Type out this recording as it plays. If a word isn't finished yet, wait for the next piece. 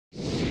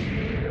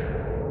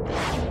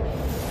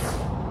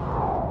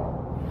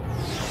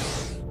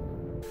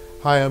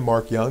Hi, I'm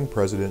Mark Young,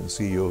 President and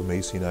CEO of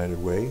Macy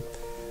United Way.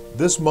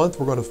 This month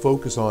we're going to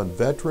focus on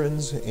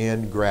veterans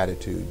and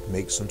gratitude.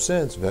 Makes some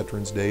sense.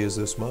 Veterans Day is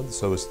this month,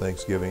 so is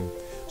Thanksgiving.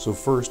 So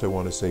first I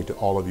want to say to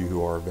all of you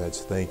who are vets,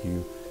 thank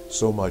you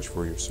so much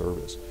for your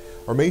service.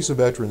 Our Mesa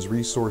Veterans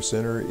Resource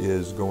Center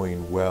is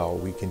going well.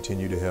 We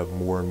continue to have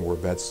more and more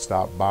vets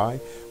stop by.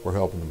 We're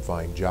helping them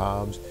find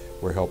jobs.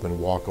 We're helping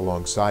walk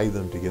alongside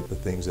them to get the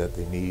things that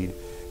they need.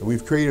 And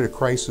we've created a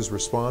crisis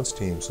response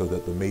team so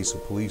that the Mesa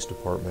Police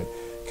Department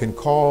can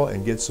call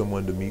and get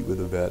someone to meet with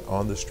a vet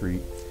on the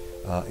street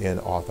in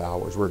off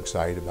hours. We're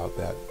excited about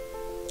that.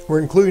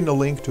 We're including a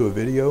link to a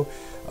video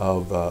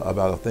of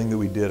about a thing that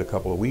we did a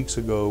couple of weeks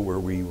ago where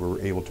we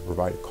were able to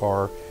provide a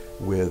car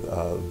with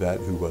a vet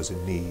who was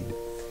in need.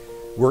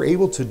 We're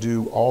able to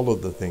do all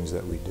of the things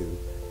that we do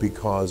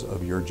because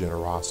of your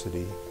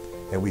generosity,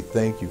 and we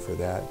thank you for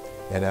that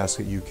and ask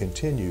that you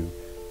continue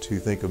to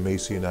think of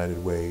Macy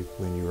United Way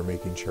when you are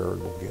making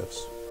charitable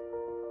gifts.